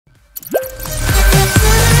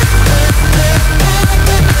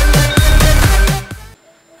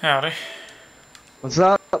Howdy. What's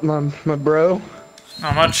up, my bro?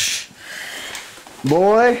 Not much.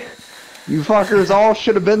 Boy, you fuckers all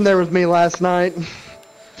should have been there with me last night.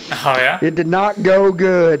 Oh, yeah? It did not go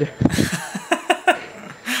good.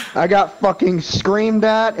 I got fucking screamed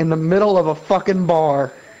at in the middle of a fucking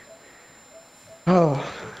bar.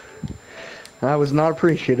 Oh, I was not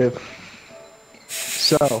appreciative.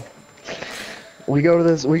 So, we go to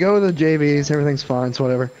the JVs, everything's fine, so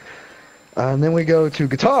whatever. And then we go to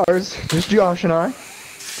guitars, just Josh and I,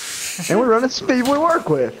 and we run into people we work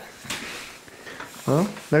with. Well,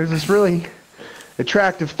 there's this really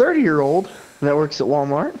attractive 30-year-old that works at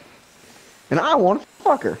Walmart, and I want to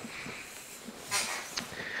fuck her.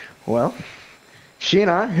 Well, she and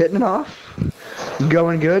I hitting it off,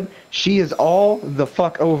 going good. She is all the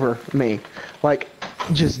fuck over me. Like,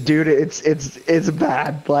 just dude, it's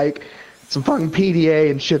bad. Like, some fucking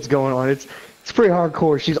PDA and shit's going on. It's pretty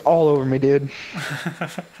hardcore. She's all over me, dude.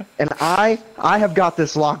 And I have got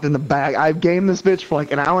this locked in the bag. I've gamed this bitch for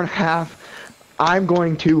like an hour and a half. I'm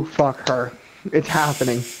going to fuck her. It's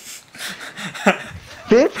happening.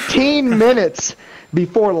 15 minutes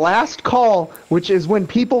before last call, which is when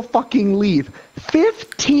people fucking leave.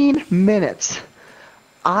 15 minutes.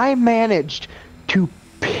 I managed to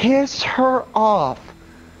piss her off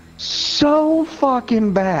so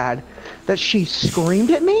fucking bad that she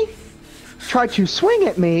screamed at me, tried to swing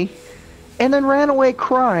at me, and then ran away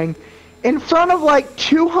crying in front of like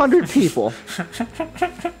 200 people.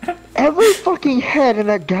 Every fucking head in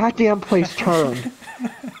that goddamn place turned.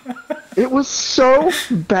 It was so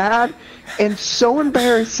bad and so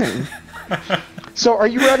embarrassing. So are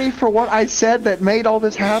you ready for what I said that made all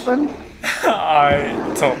this happen?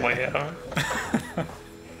 I totally am.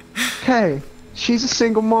 Hey, she's a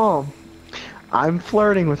single mom. I'm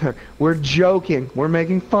flirting with her. We're joking. We're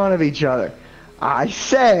making fun of each other. I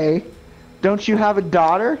say, don't you have a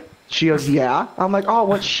daughter? She goes, yeah. I'm like, oh,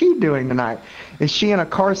 what's she doing tonight? Is she in a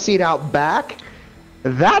car seat out back?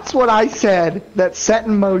 That's what I said that set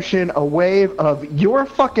in motion a wave of you're a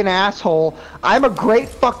fucking asshole. I'm a great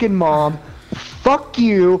fucking mom. Fuck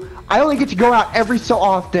you. I only get to go out every so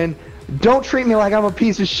often. Don't treat me like I'm a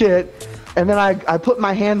piece of shit. And then I put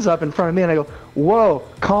my hands up in front of me and I go, whoa,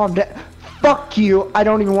 calm down. Fuck you. I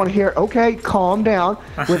don't even want to hear it. Okay, calm down.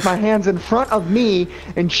 With my hands in front of me.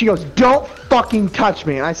 And she goes, don't fucking touch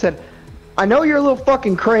me. And I said, I know you're a little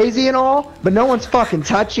fucking crazy and all, but no one's fucking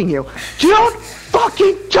touching you. Don't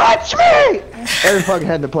fucking touch me! Every fucking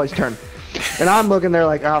head in the place turned. And I'm looking there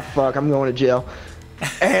like, oh fuck, I'm going to jail.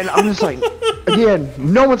 And I'm just like, again,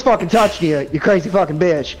 no one's fucking touching you, you crazy fucking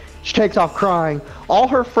bitch. She takes off crying. All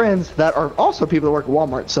her friends that are also people that work at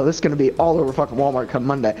Walmart, so this is going to be all over fucking Walmart come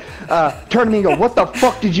Monday, turn to me and go, what the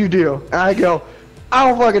fuck did you do? And I go, I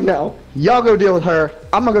don't fucking know. Y'all go deal with her.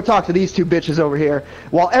 I'm going to go talk to these two bitches over here.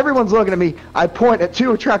 While everyone's looking at me, I point at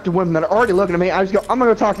two attractive women that are already looking at me. I just go, I'm going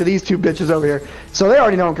to go talk to these two bitches over here. So they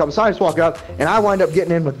already know I'm coming. So I just walk up, and I wind up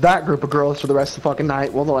getting in with that group of girls for the rest of the fucking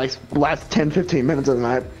night. Well, the last 10, 15 minutes of the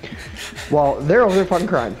night. While they're over there fucking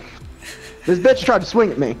crying. This bitch tried to swing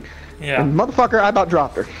at me. Yeah. And motherfucker, I about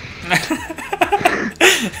dropped her.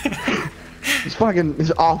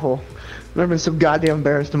 It's awful. I've never been so goddamn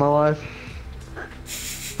embarrassed in my life.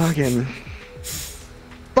 Fucking.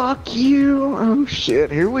 Fuck you. Oh shit,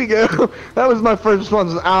 here we go. That was my first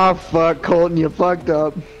response. Ah, fuck, Colton, you fucked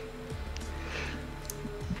up.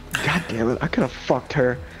 God damn it, I could have fucked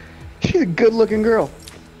her. She's a good looking girl.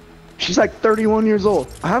 She's like 31 years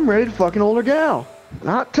old. I'm ready to fucking older gal.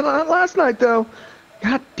 Not tonight, last night though.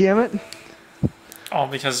 God damn it. All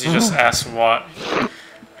because you just asked what.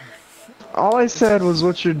 All I said was,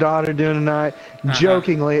 what's your daughter doing tonight?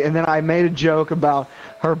 Jokingly, and then I made a joke about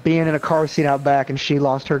her being in a car seat out back and she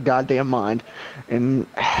lost her goddamn mind. And,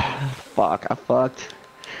 fuck, I fucked.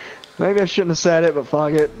 Maybe I shouldn't have said it, but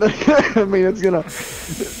fuck it. I mean, it's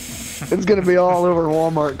gonna be all over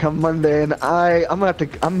Walmart come Monday, and I'm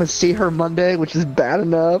gonna see her Monday, which is bad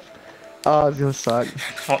enough. Oh, it's gonna suck.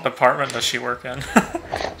 What department does she work in?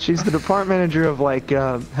 She's the department manager of like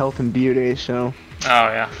health and beauty, so. Oh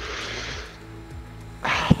yeah.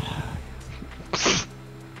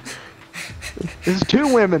 There's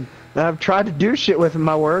two women that I've tried to do shit with in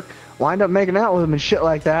my work, wind up making out with them and shit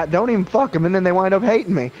like that. Don't even fuck them, and then they wind up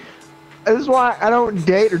hating me. This is why I don't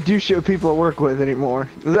date or do shit with people I work with anymore.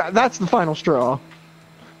 That's the final straw.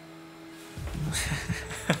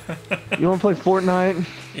 You wanna play Fortnite?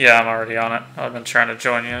 Yeah, I'm already on it. I've been trying to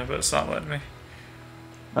join you, but it's not letting me.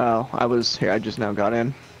 Oh, I was here. I just now got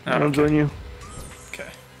in. Oh, I don't join you. Okay.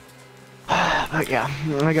 But yeah,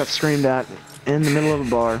 I got screamed at in the middle of a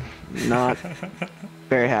bar. Not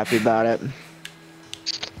very happy about it.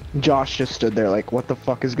 Josh just stood there like, what the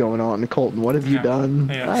fuck is going on? Colton, what have you done?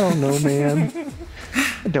 Yeah. I don't know, man.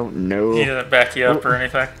 I don't know. He didn't back you up or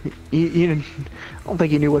anything? He didn't, I don't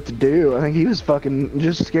think he knew what to do. I think he was fucking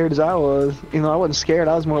just as scared as I was. You know, I wasn't scared.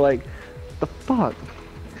 I was more like, the fuck?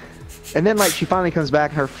 And then, like, she finally comes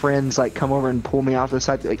back and her friends, like, come over and pull me off to the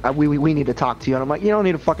side. Like, we need to talk to you. And I'm like, you don't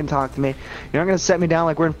need to fucking talk to me. You're not going to set me down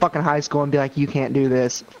like we're in fucking high school and be like, you can't do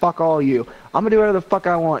this. Fuck all you. I'm going to do whatever the fuck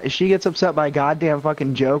I want. If she gets upset by a goddamn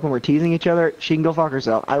fucking joke when we're teasing each other, she can go fuck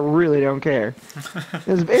herself. I really don't care. It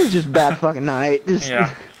was just a bad fucking night.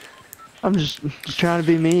 Yeah. I'm just trying to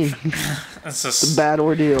be me. It's just It's a bad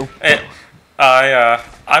ordeal.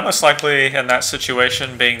 I most likely in that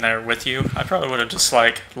situation, being there with you, I probably would have just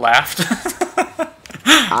like laughed.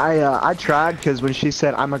 I tried because when she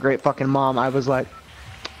said I'm a great fucking mom, I was like,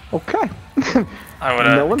 okay. I would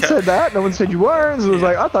have. No one said that. No one said you weren't. So it was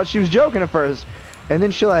like I thought she was joking at first, and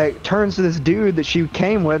then she like turns to this dude that she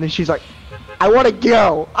came with, and she's like, I want to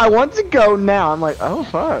go. I want to go now. I'm like, oh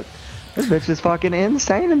fuck, this bitch is fucking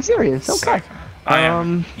insane and serious. Okay. I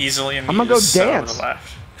am easily amused. I'm gonna go so dance. I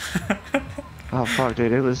laughed. Oh fuck,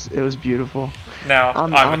 dude, it was beautiful. Now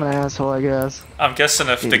I'm an asshole, I guess. I'm guessing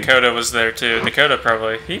if Dakota was there too, Dakota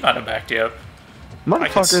probably he might have backed you up.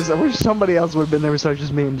 Motherfuckers, I wish somebody else would have been there besides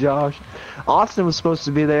just me and Josh. Austin was supposed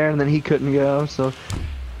to be there, and then he couldn't go, so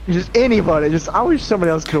just anybody. I wish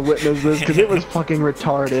somebody else could have witnessed this because it was fucking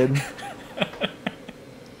retarded.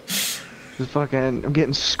 Just fucking, I'm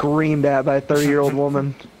getting screamed at by a 30-year-old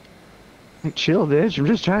woman. Like, chill, bitch. I'm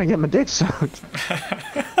just trying to get my dick sucked.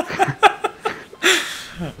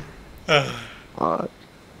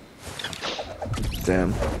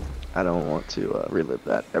 Damn, I don't want to relive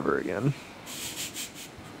that ever again.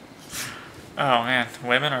 Oh man,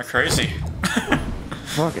 women are crazy.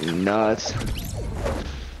 Fucking nuts.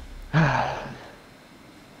 My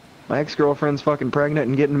ex-girlfriend's fucking pregnant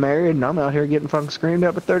and getting married, and I'm out here getting fucking screamed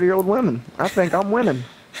at by 30-year-old women. I think I'm winning.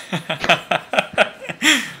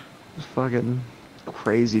 Fucking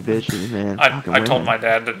crazy bitches, man. I told my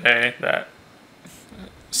dad today that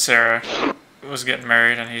Sarah was getting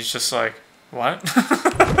married, and he's just like, what?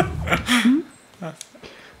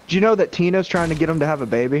 Do you know that Tina's trying to get him to have a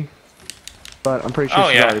baby? But I'm pretty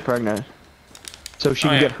sure she's already pregnant. So she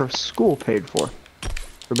can get her school paid for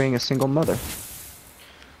being a single mother.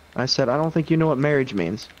 I said, I don't think you know what marriage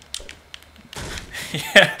means.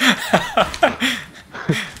 Yeah.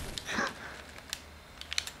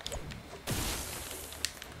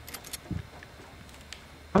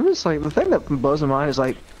 I'm just like, the thing that blows my mind is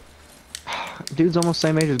like, dude's almost the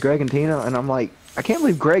same age as Greg and Tina, and I'm like, I can't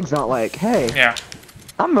believe Greg's not like, hey, Yeah.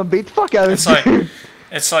 I'm gonna beat the fuck out of this dude.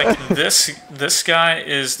 It's like this guy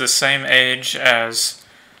is the same age as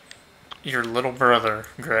your little brother,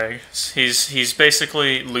 Greg. He's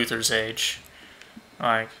basically Luther's age.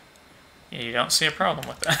 Like, you don't see a problem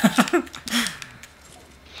with that.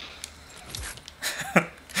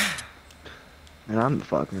 And I'm the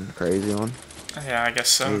fucking crazy one. Yeah, I guess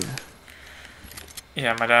so.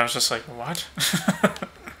 Yeah, my dad was just like, what?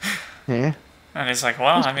 Yeah. And he's like,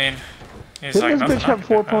 well, I mean, he's Didn't like, this bitch have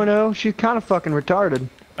 4.0? She's kind of fucking retarded.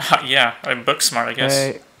 Yeah, I'm book smart, I guess.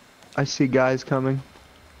 Hey, I see guys coming.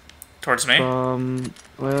 Towards me?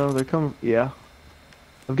 Well, they're coming, yeah.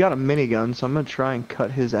 I've got a minigun, so I'm gonna try and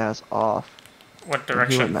cut his ass off. What He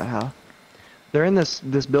direction? went in that house. They're in this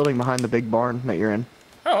building behind the big barn that you're in.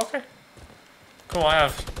 Oh, okay. Cool, I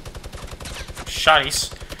have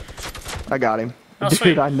shotties. I got him. Oh, Dude,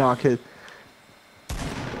 sweet. I knocked his...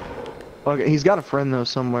 Okay, he's got a friend though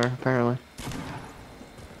somewhere, apparently.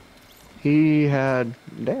 He had...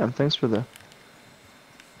 Damn, thanks for that,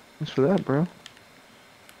 bro.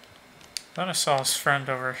 Thought I saw his friend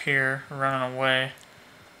over here running away.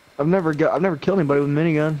 I've never killed anybody with a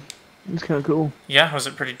minigun. It's kind of cool. Yeah, was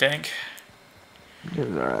it pretty dank? It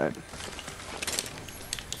was alright.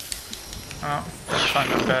 Oh, it's not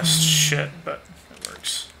the best shit, but it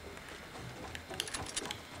works.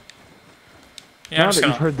 Yeah, Now that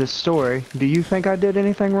you've heard this story, do you think I did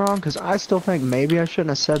anything wrong? Because I still think maybe I shouldn't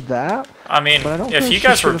have said that. I mean, But I don't if think you she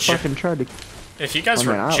guys were should have fucking tried to... if you guys I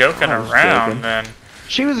mean, were I joking was around, joking. then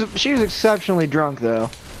She was exceptionally drunk though.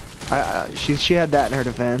 She had that in her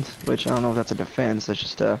defense, which I don't know if that's a defense. That's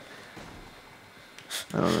just I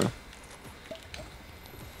don't know.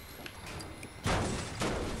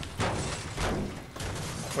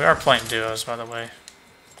 we are playing duos, by the way.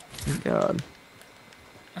 God.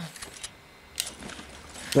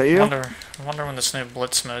 Is that you? I wonder when this new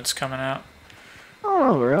Blitz mode's coming out. I don't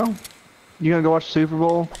know, bro. You gonna go watch the Super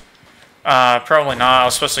Bowl? Probably not. I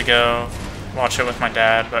was supposed to go watch it with my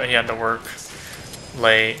dad, but he had to work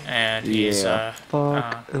late, and he's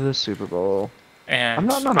Fuck the Super Bowl. And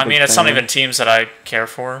not a I big mean, it's not fan. even teams that I care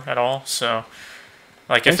for at all. So,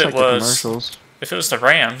 like, I if just it like the was commercials. the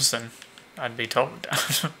Rams, then I'd be totally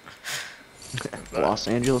down. Los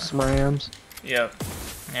Angeles Rams. Yep.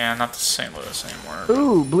 Yeah, not the St. Louis anymore.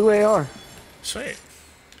 Ooh, blue AR. Sweet.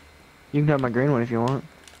 You can have my green one if you want.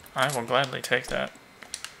 I will gladly take that.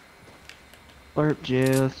 Blurp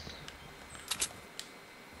just.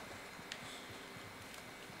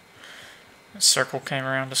 Circle came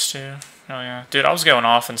around us too. Oh yeah, dude, I was going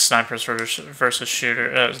off in snipers versus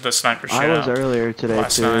shooter. The sniper shootout. I was earlier today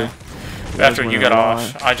last too. night. After you got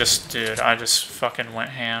off, I just fucking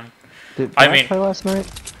went ham. Did I I mean, play last night?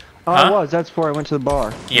 Oh, huh? I was. That's before I went to the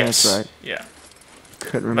bar. Yes. That's right. Yeah.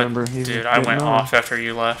 Couldn't remember. But, dude, I went off after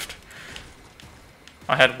you left.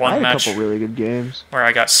 I had one match a couple really good games where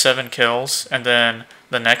I got 7 kills, and then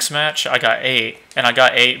the next match I got 8, and I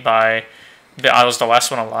got 8 by. I was the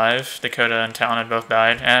last one alive. Dakota and Talon had both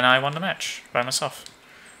died, and I won the match by myself.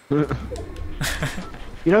 You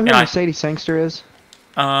know who Mercedes Sangster is?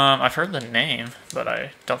 I've heard the name, but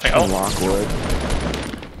I don't think. Lockwood.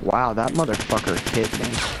 Wow, that motherfucker hit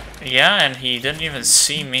me. Yeah, and he didn't even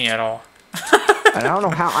see me at all. I don't know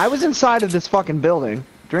how. I was inside of this fucking building,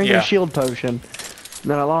 drinking a shield potion.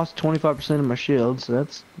 Then I lost 25% of my shield, so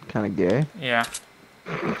that's kind of gay. Yeah.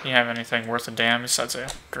 You have anything worth a damn besides a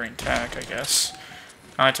green tack, I guess.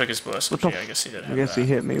 I took his blue SMG, I guess he did have I guess that. he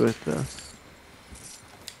hit me with the...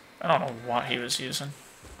 I don't know what he was using.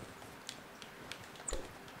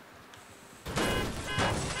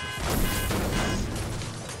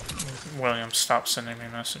 William, stop sending me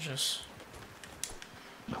messages.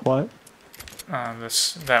 What?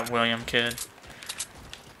 That William kid.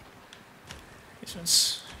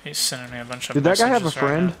 He's sending me a bunch of Did that messages guy have a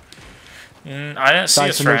friend? I didn't see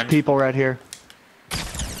his friend. Those people right here.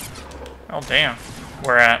 Oh damn.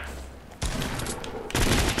 Where at?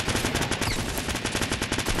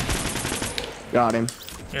 Got him.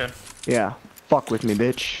 Good. Yeah. Fuck with me,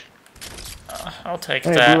 bitch. I'll take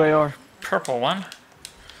hey, that blue AR. purple one.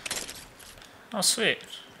 Oh sweet.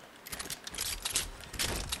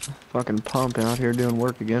 Fucking pump out here doing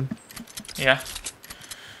work again. Yeah.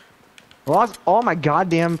 Lost all my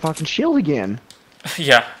goddamn fucking shield again.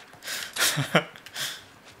 Yeah.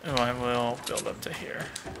 Oh, I will build up to here.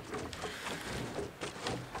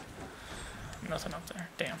 Nothing up there.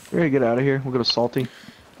 Damn. We're gonna get out of here. We'll go to Salty.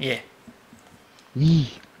 Yeah.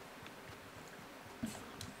 Yee.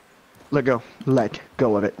 Let go. Let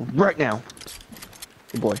go of it. Right now.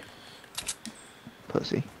 Good boy.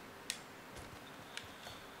 Pussy.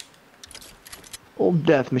 Old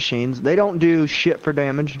death machines. They don't do shit for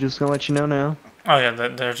damage, just gonna let you know now. Oh yeah,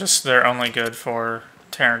 they're only good for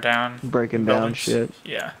tearing down, breaking buildings. down shit.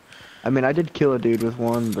 Yeah. I mean, I did kill a dude with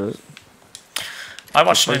one, but I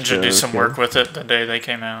watched Ninja do some work with it the day they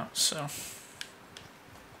came out, so.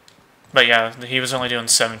 But yeah, he was only doing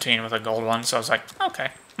 17 with a gold one, so I was like,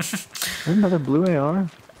 okay. Another blue AR?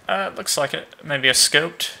 Looks like it. Maybe a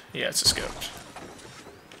scoped? Yeah, it's a scoped.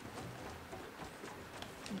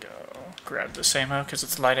 Go grab this ammo, because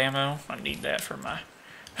it's light ammo. I need that for my,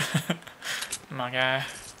 my guy.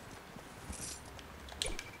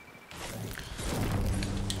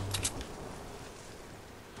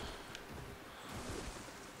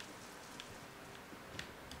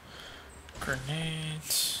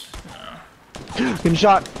 Grenades. No. Getting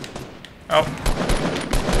shot. Oh.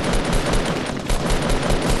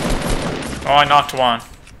 Oh, I knocked one.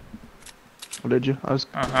 Oh, did you? I was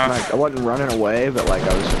like, I wasn't running away, but like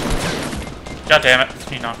I was. God damn it!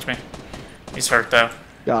 He knocked me. He's hurt though.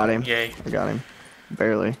 Got him. Yay! I got him.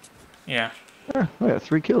 Barely. Yeah. Yeah, I got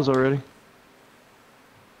 3 kills already.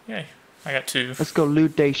 Yay! I got 2. Let's go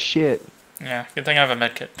loot they shit. Yeah. Good thing I have a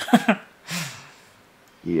medkit.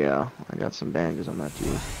 Yeah, I got some bandages on that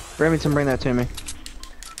too. Remington, bring that to me.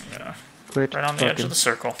 Yeah. Quit right on the edge of the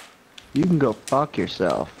circle. You can go fuck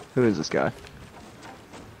yourself. Who is this guy?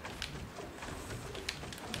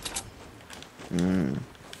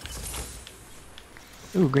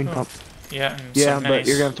 Ooh, green pump. Yeah. Yeah, but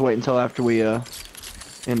you're gonna have to wait until after we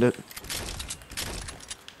end it.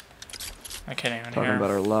 I can't even Talking hear.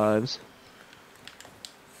 about our lives.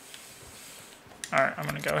 All right, I'm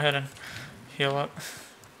gonna go ahead and heal up.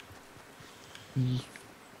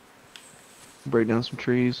 Break down some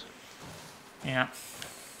trees. Yeah.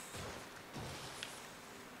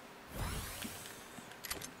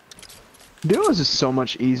 Duos is so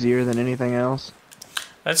much easier than anything else.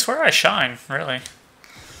 That's where I shine, really.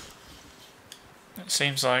 It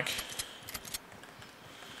seems like.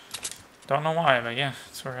 Don't know why, but yeah,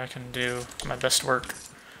 it's where I can do my best work.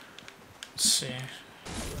 Let's see.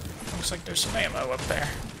 Looks like there's some ammo up there.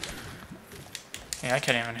 Yeah, I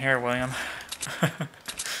can't even hear William.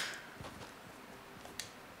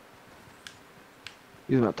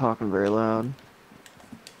 He's not talking very loud.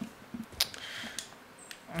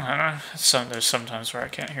 I don't know. There's sometimes where I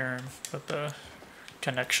can't hear him with the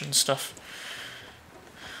connection stuff.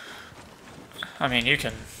 I mean, you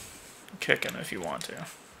can kick him if you want to.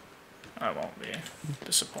 I won't be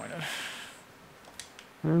disappointed.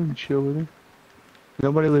 I'm chill with him.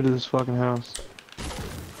 Nobody lived in this fucking house.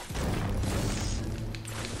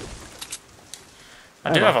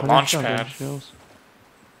 I do have a launch shotgun pad. shells.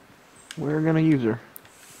 We're gonna use her.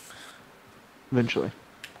 Eventually.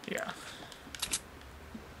 Yeah.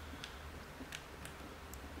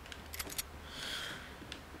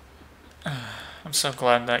 I'm so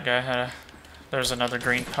glad that guy had a... There's another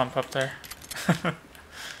green pump up there.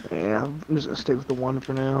 Yeah, I'm just gonna stay with the one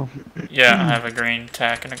for now. Yeah, I have a green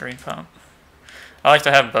tack and a green pump. I like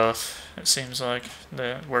to have both. It seems like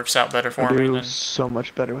it works out better for me than... so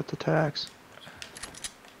much better with the tax.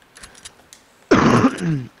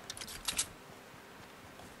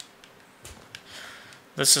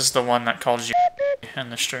 This is the one that calls you in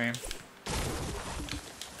the stream.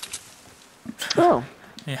 Oh.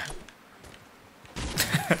 Yeah.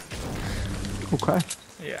 Okay.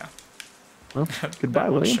 Yeah. Well, goodbye,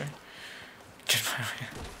 William. Goodbye,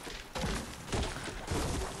 William.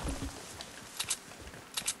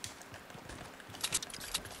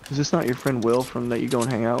 Is this not your friend Will from that you go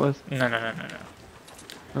and hang out with? No.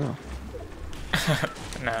 Oh.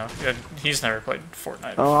 No, he's never played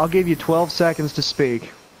Fortnite. Oh, I'll give you 12 seconds to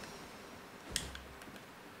speak.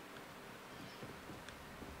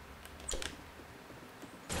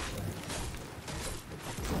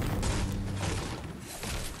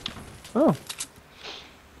 Oh.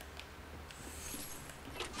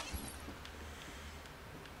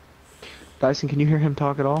 Dyson, can you hear him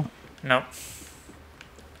talk at all? Nope.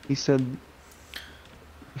 He said...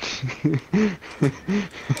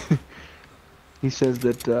 He says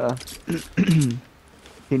that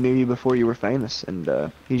he knew you before you were famous,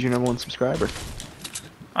 and he's your #1 subscriber.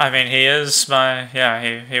 I mean, he is my...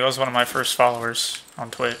 Yeah, he was one of my first followers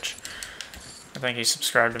on Twitch. I think he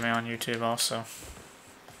subscribed to me on YouTube also.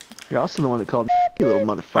 You're also the one that called you little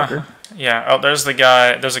motherfucker. Yeah, oh, there's a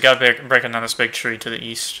guy breaking down this big tree to the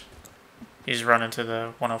east. He's running to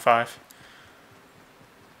the 105.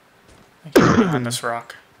 I think he's behind this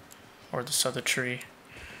rock. Or this other tree.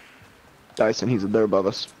 Dyson, he's there above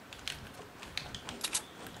us.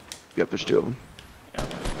 Yep, there's 2 of them. Yeah.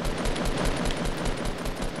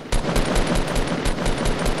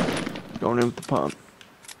 Going in with the pump.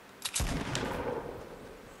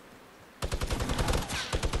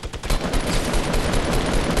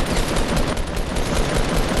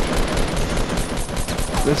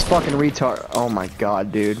 This fucking retard. Oh my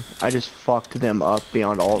god, dude. I just fucked them up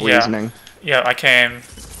beyond all reasoning. Yeah, I came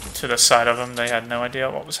to the side of them. They had no idea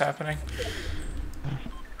what was happening.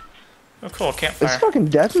 Oh, cool, campfire. This fucking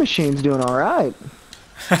death machine's doing alright.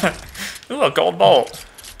 Ooh, a gold bolt.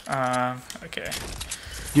 Okay.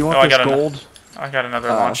 Do you want this gold? I got another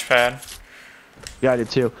launch pad. Yeah, I did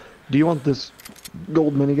too. Do you want this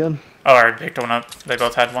gold minigun? Oh, I already picked one up. They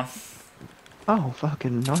both had one. Oh,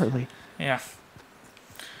 fucking gnarly. Yeah.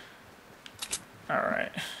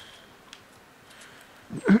 Alright.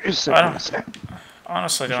 I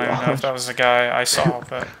honestly don't even know if that was the guy I saw,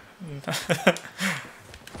 but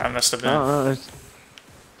I must have been. Oh, there's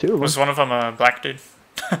 2 of them. Was one of them a black dude?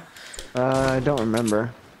 I don't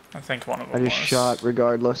remember. I think one of them I just shot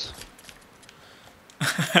regardless.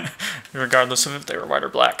 Regardless of if they were white or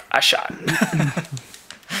black, I shot.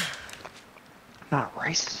 Not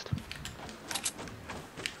racist.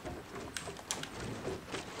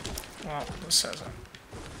 Well, this hasn't.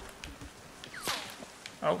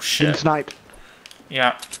 Oh shit. Being sniped.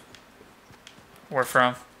 Yeah. Where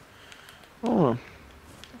from? Oh. Okay.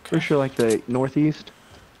 Pretty sure like the northeast.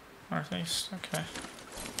 Northeast, okay.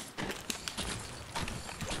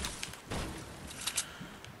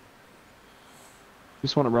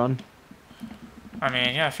 Just want to run. I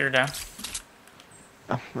mean, yeah, if you're down.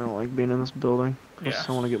 I don't like being in this building. Yeah.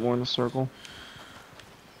 I want to get more in the circle.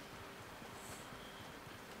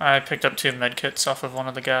 I picked up 2 medkits off of one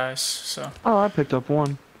of the guys, so... Oh, I picked up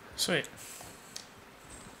 1. Sweet.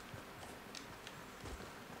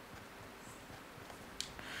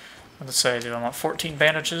 Let's say, do I want 14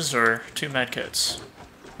 bandages or 2 medkits?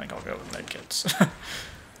 I think I'll go with medkits.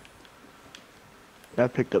 I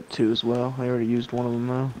picked up 2 as well. I already used one of them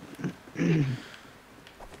though.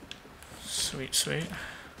 Sweet, sweet.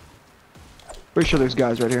 Pretty sure there's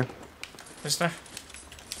guys right here. Is there?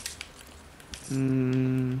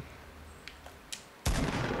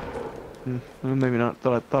 Maybe not.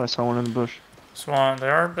 Thought I saw one in the bush. So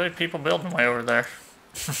there are big people building way over there.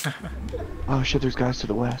 Oh shit, there's guys to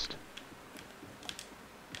the west.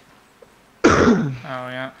 Oh,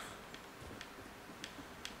 yeah.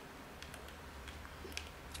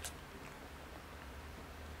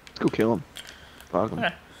 Let's go kill him. Fuck him.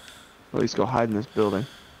 Yeah. At least go hide in this building.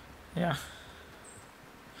 Yeah.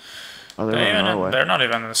 Oh, they're running our way. They're not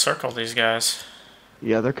even in the circle, these guys.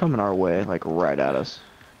 Yeah, they're coming our way, like right at us.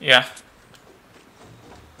 Yeah.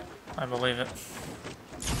 I believe it.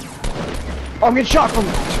 Oh, I'm getting shot from...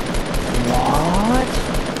 What?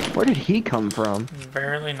 Where did he come from?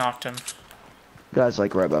 Barely knocked him. Guy's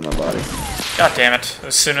like right by my body. God damn it.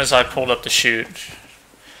 As soon as I pulled up to shoot.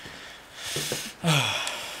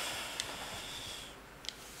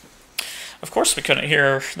 Of course we couldn't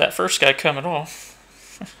hear that first guy come at all.